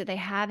feelings that they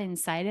have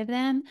inside of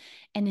them.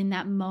 And in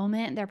that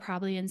moment, they're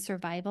probably in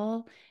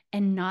survival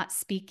and not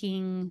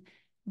speaking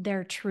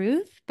their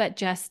truth, but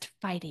just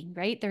fighting,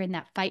 right? They're in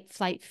that fight,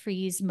 flight,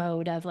 freeze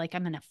mode of like,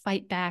 I'm going to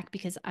fight back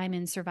because I'm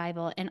in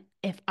survival. And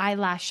if I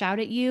lash out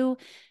at you,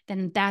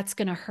 then that's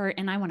going to hurt.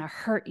 And I want to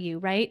hurt you,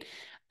 right?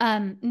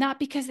 Not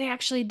because they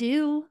actually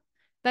do,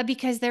 but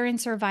because they're in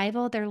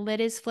survival, their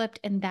lid is flipped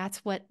and that's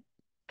what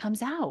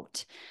comes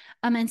out.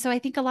 And so I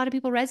think a lot of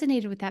people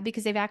resonated with that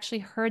because they've actually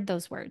heard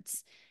those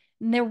words.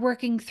 And they're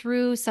working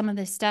through some of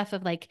this stuff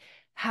of like,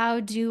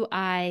 how do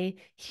I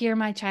hear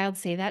my child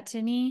say that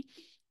to me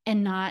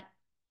and not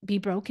be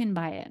broken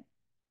by it?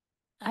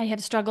 I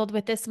have struggled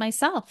with this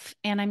myself,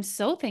 and I'm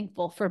so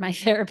thankful for my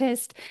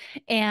therapist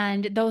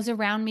and those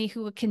around me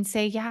who can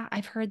say, yeah,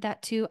 I've heard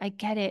that too. I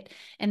get it.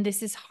 And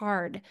this is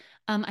hard.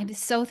 I'm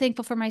so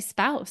thankful for my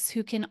spouse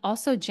who can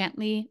also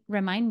gently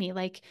remind me,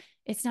 like,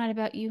 it's not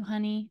about you,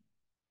 honey.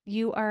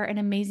 You are an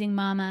amazing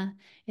mama.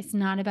 It's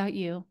not about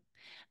you.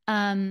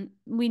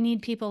 We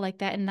need people like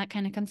that. And that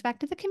kind of comes back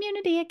to the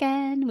community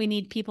again. We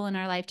need people in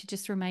our life to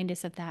just remind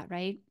us of that,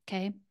 right?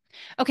 Okay.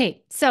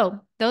 Okay,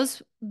 so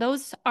those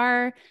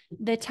are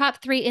the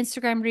top three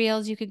Instagram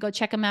reels. You could go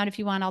check them out if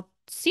you want. I'll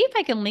see if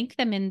I can link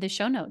them in the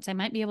show notes. I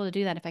might be able to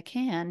do that. If I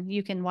can,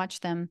 you can watch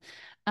them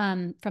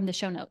from the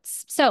show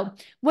notes. So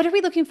what are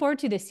we looking forward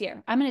to this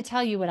year? I'm going to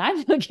tell you what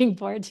I'm looking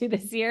forward to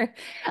this year.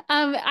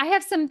 I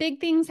have some big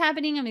things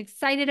happening. I'm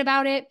excited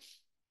about it.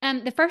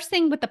 The first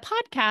thing with the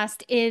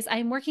podcast is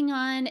I'm working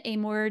on a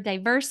more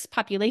diverse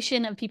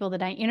population of people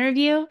that I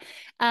interview.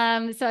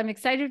 So I'm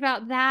excited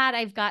about that.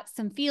 I've got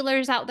some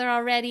feelers out there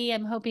already.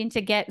 I'm hoping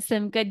to get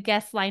some good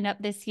guests lined up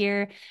this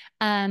year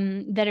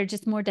that are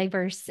just more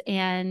diverse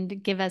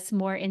and give us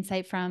more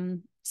insight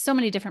from so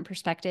many different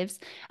perspectives.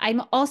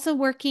 I'm also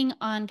working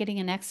on getting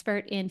an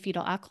expert in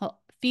fetal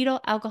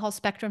alcohol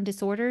spectrum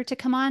disorder to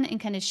come on and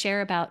kind of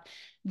share about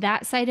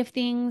that side of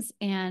things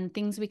and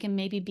things we can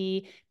maybe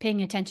be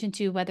paying attention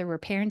to, whether we're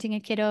parenting a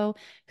kiddo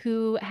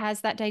who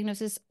has that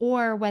diagnosis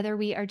or whether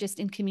we are just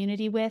in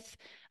community with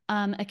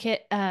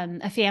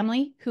a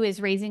family who is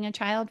raising a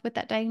child with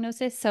that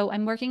diagnosis. So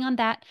I'm working on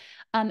that.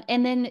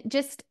 And then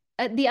just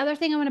the other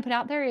thing I want to put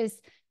out there is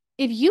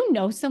if you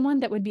know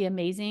someone that would be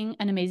amazing,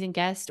 an amazing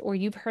guest, or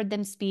you've heard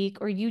them speak,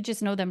 or you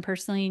just know them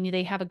personally and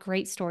they have a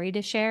great story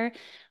to share,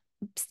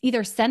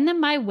 either send them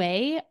my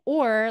way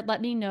or let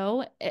me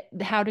know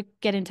how to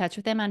get in touch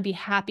with them. I'd be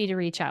happy to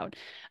reach out.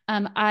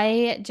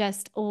 I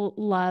just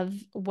love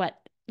what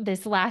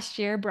this last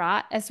year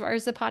brought as far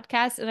as the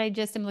podcast. And I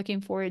just am looking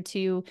forward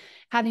to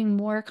having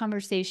more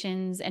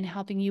conversations and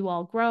helping you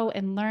all grow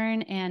and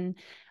learn and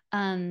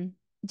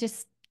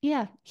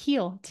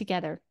heal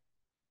together.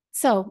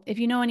 So if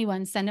you know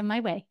anyone, send them my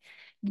way.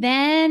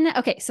 Then,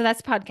 okay, so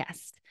that's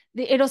podcast.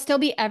 It'll still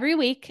be every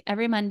week,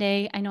 every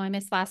Monday. I know I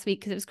missed last week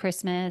because it was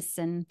Christmas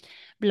and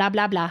blah,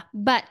 blah, blah.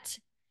 But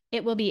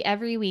It will be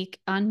every week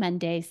on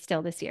Monday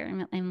still this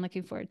year. I'm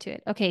looking forward to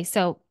it. Okay,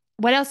 so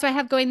what else do I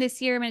have going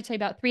this year? I'm going to tell you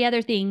about 3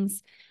 other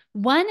things.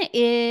 One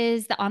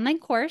is the online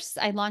course.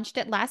 I launched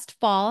it last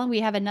fall, and we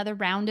have another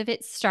round of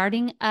it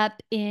starting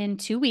up in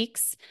 2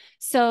 weeks.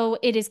 So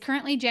it is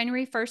currently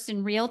January 1st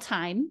in real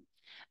time.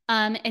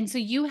 And so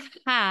you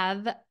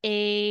have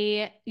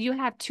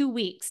 2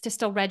 weeks to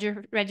still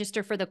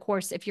register for the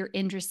course if you're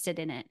interested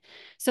in it.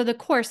 So the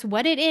course,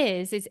 what it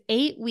is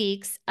 8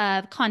 weeks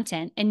of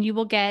content, and you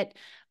will get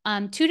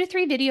 2 to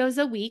 3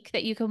 videos a week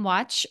that you can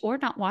watch or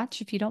not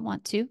watch if you don't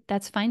want to.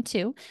 That's fine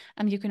too.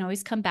 You can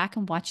always come back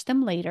and watch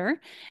them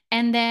later.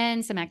 And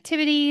then some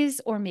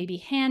activities or maybe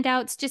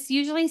handouts, just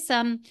usually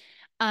some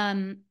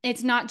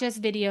it's not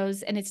just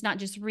videos and it's not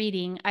just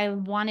reading. I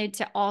wanted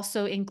to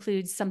also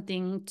include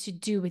something to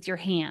do with your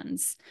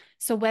hands.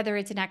 So whether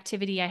it's an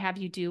activity I have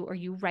you do or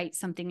you write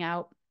something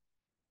out,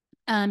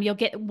 you'll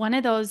get one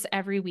of those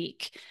every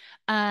week.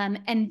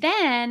 And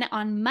then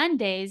on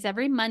Mondays,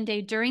 every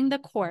Monday during the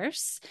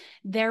course,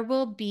 there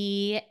will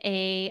be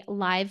a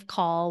live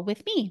call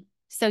with me.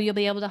 So you'll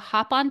be able to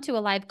hop onto a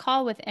live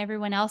call with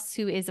everyone else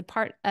who is a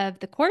part of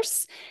the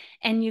course,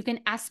 and you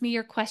can ask me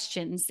your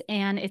questions.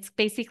 And it's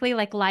basically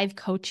like live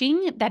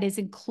coaching that is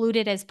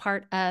included as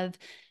part of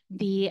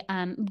the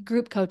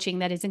group coaching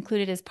that is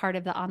included as part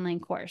of the online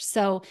course.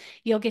 So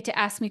you'll get to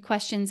ask me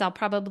questions. I'll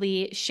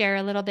probably share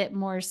a little bit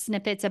more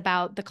snippets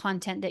about the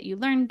content that you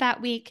learned that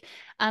week.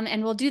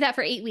 And we'll do that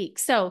for 8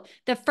 weeks. So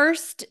the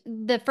first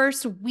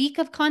week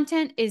of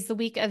content is the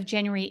week of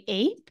January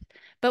 8th,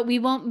 but we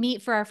won't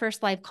meet for our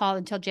first live call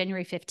until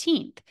January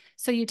 15th.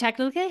 So you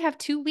technically have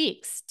 2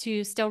 weeks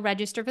to still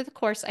register for the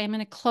course. I am going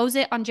to close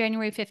it on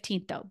January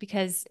 15th though,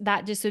 because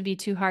that just would be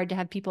too hard to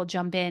have people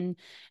jump in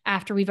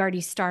after we've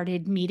already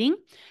started meeting.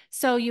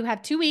 So you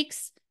have 2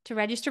 weeks to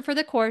register for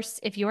the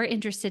course if you're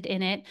interested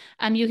in it.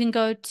 You can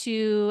go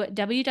to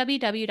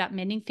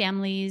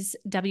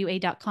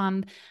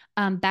www.mendingfamilieswa.com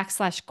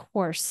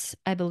 /course,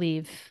 I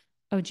believe.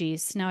 Oh,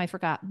 geez, now I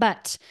forgot.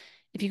 But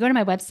if you go to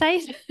my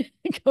website,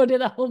 go to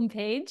the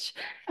homepage,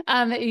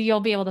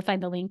 you'll be able to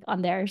find the link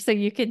on there. So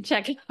you can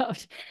check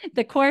out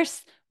the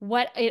course,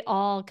 what it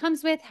all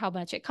comes with, how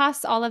much it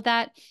costs, all of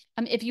that.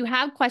 If you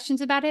have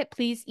questions about it,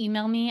 please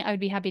email me. I would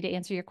be happy to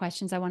answer your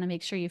questions. I want to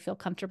make sure you feel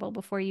comfortable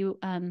before you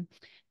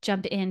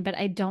jump in, but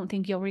I don't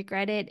think you'll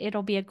regret it.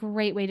 It'll be a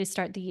great way to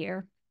start the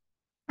year.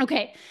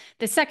 Okay,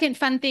 the second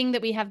fun thing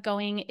that we have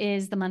going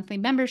is the monthly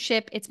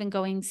membership. It's been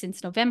going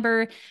since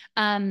November,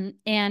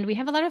 and we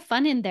have a lot of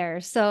fun in there.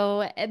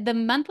 So the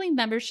monthly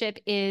membership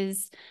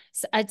is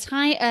a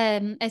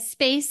time, a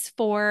space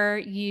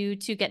for you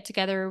to get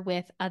together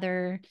with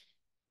other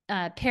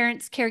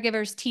parents,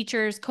 caregivers,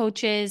 teachers,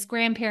 coaches,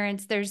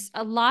 grandparents. There's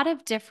a lot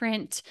of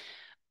different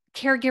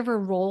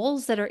caregiver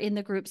roles that are in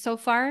the group so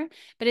far,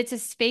 but it's a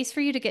space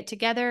for you to get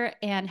together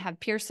and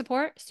have peer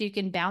support so you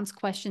can bounce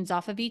questions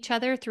off of each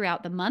other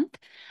throughout the month.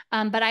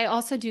 But I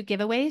also do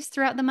giveaways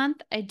throughout the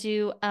month. I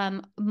do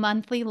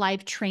monthly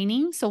live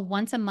training. So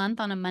once a month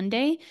on a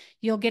Monday,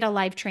 you'll get a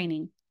live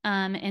training.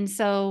 And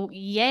so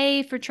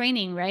yay for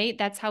training, right?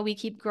 That's how we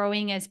keep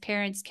growing as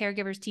parents,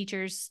 caregivers,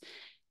 teachers,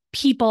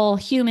 people,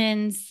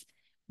 humans.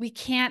 We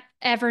can't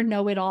ever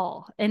know it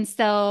all. And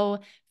so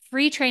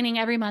free training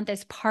every month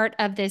as part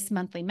of this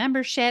monthly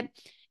membership.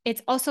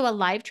 It's also a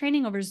live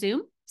training over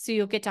Zoom. So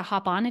you'll get to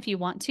hop on if you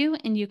want to,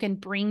 and you can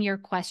bring your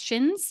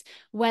questions,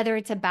 whether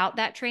it's about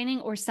that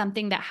training or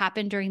something that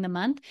happened during the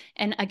month.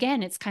 And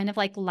again, it's kind of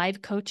like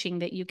live coaching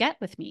that you get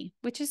with me,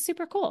 which is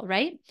super cool,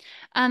 right?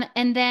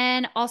 And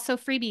then also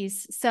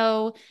freebies.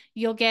 So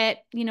you'll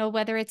get,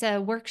 whether it's a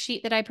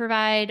worksheet that I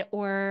provide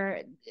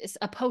or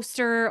a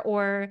poster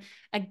or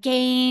a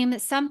game,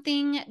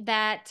 something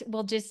that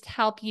will just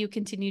help you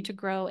continue to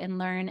grow and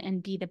learn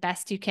and be the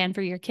best you can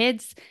for your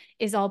kids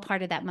is all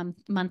part of that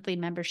monthly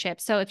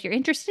membership. So if you're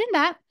interested in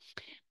that,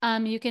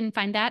 you can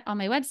find that on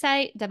my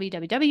website,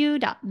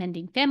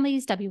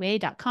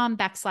 www.mendingfamilieswa.com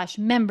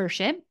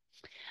 /membership.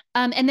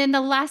 And then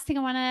the last thing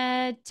I want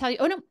to tell you,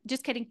 oh no,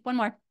 just kidding. One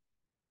more.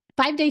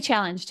 5-day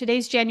challenge.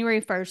 Today's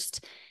January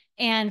 1st.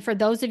 And for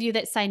those of you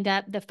that signed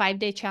up, the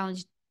 5-day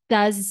challenge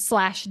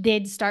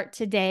did start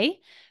today,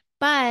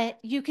 but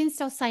you can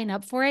still sign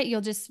up for it. You'll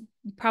just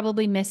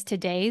probably miss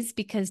today's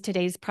because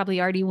today's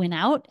probably already went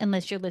out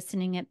unless you're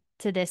listening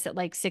to this at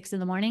like 6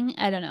 a.m.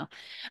 I don't know.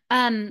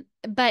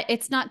 But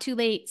it's not too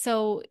late.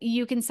 So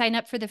you can sign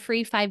up for the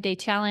free 5-day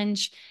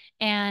challenge.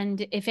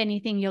 And if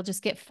anything, you'll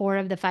just get 4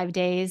 of the 5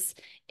 days.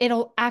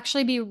 It'll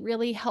actually be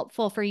really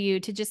helpful for you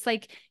to just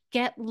like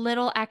get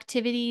little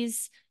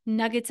activities,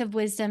 nuggets of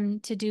wisdom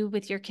to do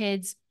with your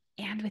kids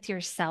and with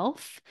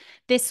yourself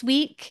this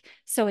week.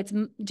 So it's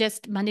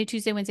just Monday,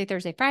 Tuesday, Wednesday,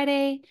 Thursday,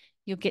 Friday.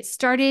 You'll get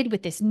started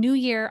with this new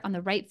year on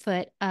the right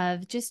foot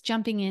of just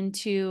jumping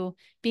into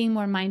being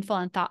more mindful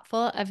and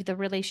thoughtful of the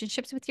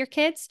relationships with your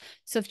kids.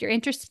 So if you're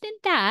interested in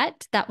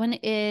that, that one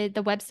is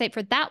the website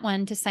for that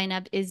one to sign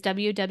up is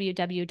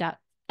www.flodesk,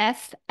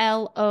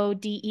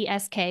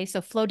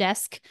 so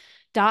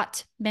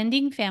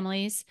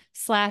flodesk.mendingfamilies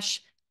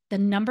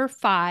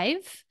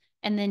 /5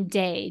 and then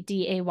day,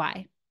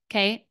 DAY.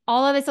 Okay.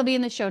 All of this will be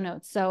in the show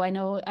notes. So I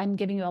know I'm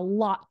giving you a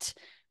lot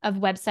of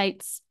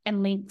websites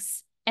and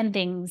links and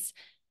things.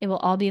 It will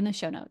all be in the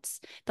show notes.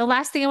 The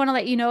last thing I want to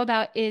let you know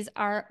about is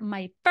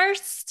my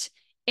first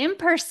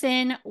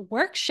in-person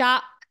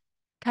workshop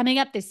coming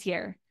up this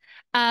year.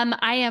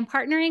 I am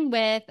partnering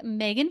with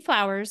Megan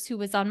Flowers, who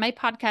was on my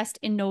podcast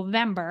in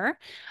November,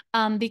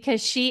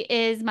 because she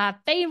is my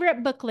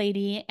favorite book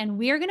lady. And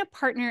we are going to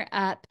partner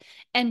up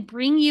and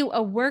bring you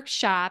a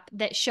workshop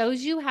that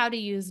shows you how to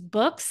use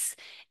books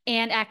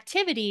and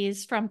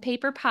activities from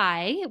Paper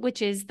Pie,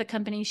 which is the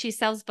company she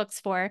sells books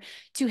for,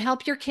 to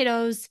help your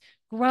kiddos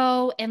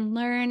grow and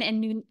learn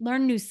and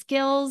learn new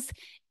skills.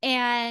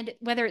 And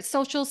whether it's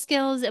social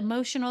skills,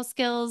 emotional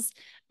skills,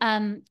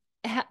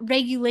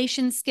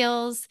 regulation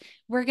skills,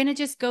 we're going to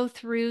just go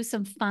through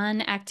some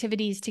fun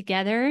activities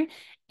together.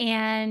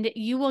 And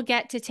you will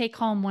get to take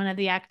home one of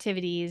the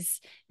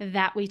activities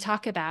that we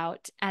talk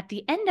about at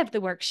the end of the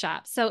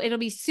workshop. So it'll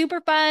be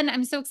super fun.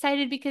 I'm so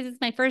excited because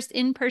it's my first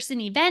in-person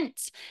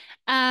event.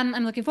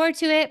 I'm looking forward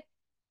to it.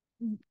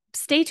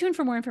 Stay tuned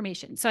for more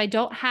information. So I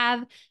don't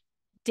have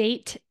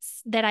date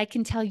that I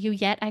can tell you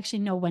yet. I actually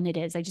know when it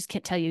is. I just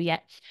can't tell you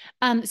yet.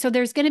 So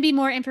there's going to be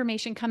more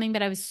information coming,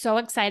 but I was so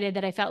excited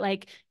that I felt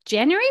like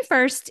January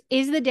 1st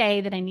is the day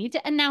that I need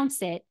to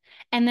announce it.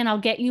 And then I'll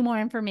get you more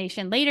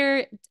information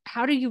later.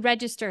 How do you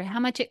register? How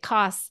much it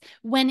costs?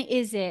 When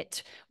is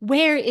it?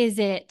 Where is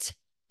it?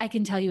 I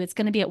can tell you it's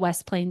going to be at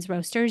West Plains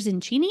Roasters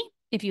in Cheney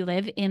if you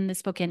live in the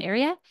Spokane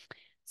area.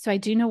 So I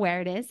do know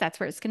where it is. That's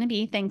where it's going to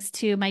be, thanks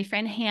to my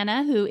friend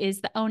Hannah, who is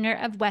the owner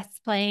of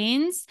West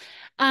Plains.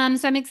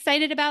 So I'm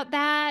excited about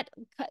that.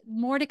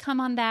 More to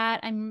come on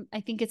that. I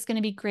think it's going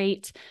to be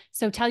great.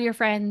 So tell your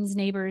friends,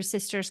 neighbors,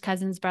 sisters,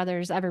 cousins,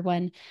 brothers,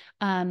 everyone,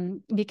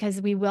 because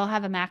we will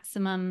have a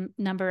maximum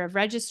number of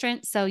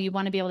registrants. So you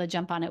want to be able to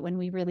jump on it when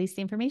we release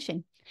the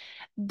information.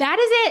 That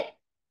is it.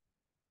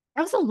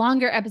 That was a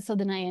longer episode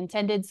than I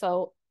intended.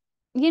 So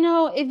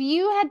if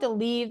you had to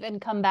leave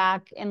and come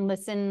back and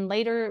listen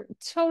later,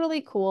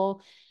 totally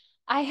cool.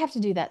 I have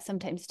to do that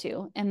sometimes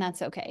too, and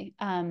that's okay.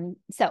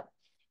 So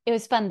it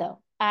was fun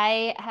though.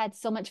 I had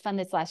so much fun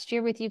this last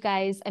year with you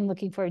guys. I'm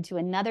looking forward to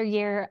another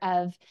year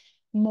of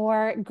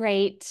more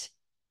great,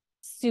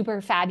 super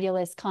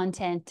fabulous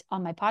content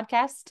on my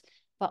podcast,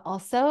 but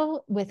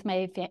also with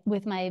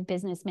my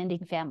business,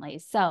 Mending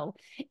Families. So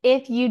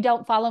if you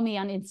don't follow me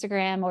on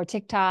Instagram or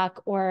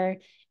TikTok or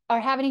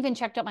haven't even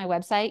checked out my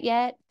website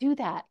yet, do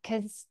that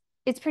because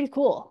it's pretty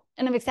cool.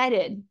 And I'm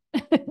excited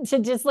to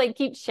just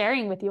keep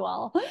sharing with you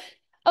all.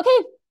 Okay.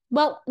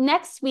 Well,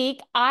 next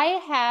week I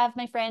have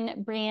my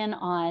friend Brian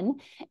on,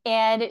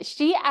 and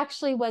she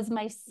actually was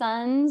my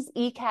son's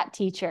ECAT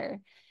teacher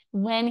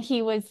when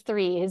he was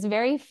 3, his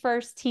very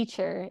first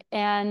teacher.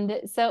 And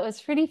so it was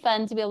pretty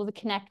fun to be able to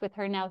connect with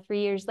her now 3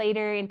 years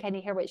later and kind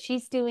of hear what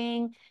she's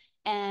doing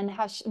and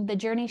how the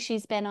journey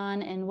she's been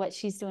on and what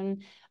she's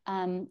doing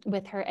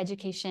with her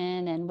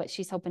education and what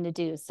she's hoping to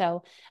do.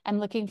 So I'm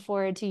looking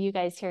forward to you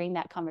guys hearing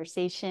that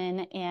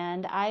conversation,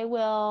 and I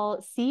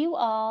will see you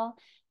all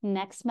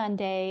next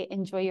Monday.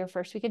 Enjoy your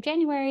first week of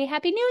January.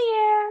 Happy New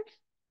Year.